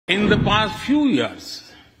In the past few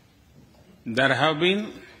years, there have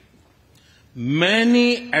been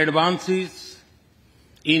many advances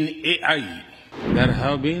in AI. There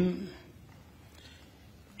have been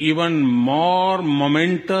even more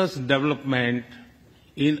momentous development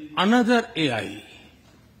in another AI,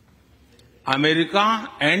 America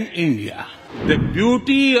and India. The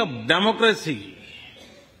beauty of democracy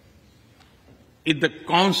is the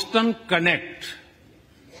constant connect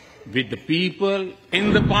with the people.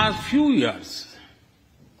 In the past few years,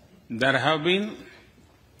 there have been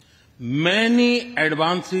many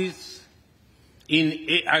advances in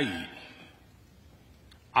AI,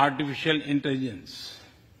 artificial intelligence.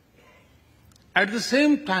 At the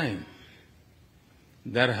same time,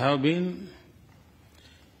 there have been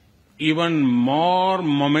even more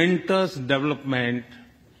momentous development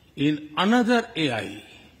in another AI,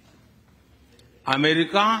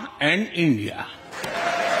 America and India.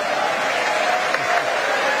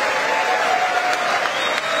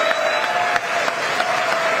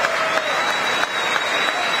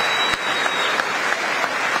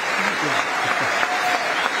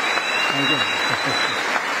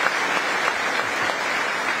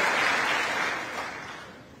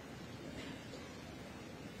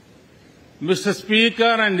 Mr. Speaker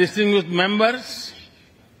and distinguished members,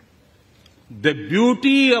 the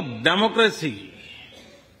beauty of democracy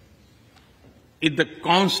is the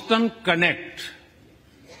constant connect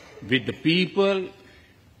with the people,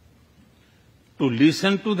 to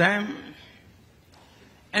listen to them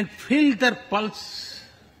and feel their pulse.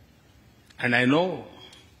 And I know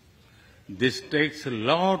this takes a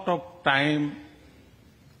lot of time,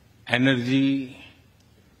 energy,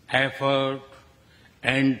 effort,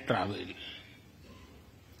 and travel.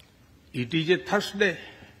 It is a Thursday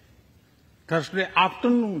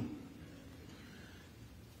afternoon,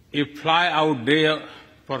 a fly-out day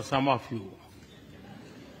for some of you.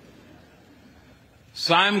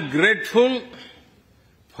 So I am grateful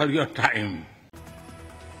for your time.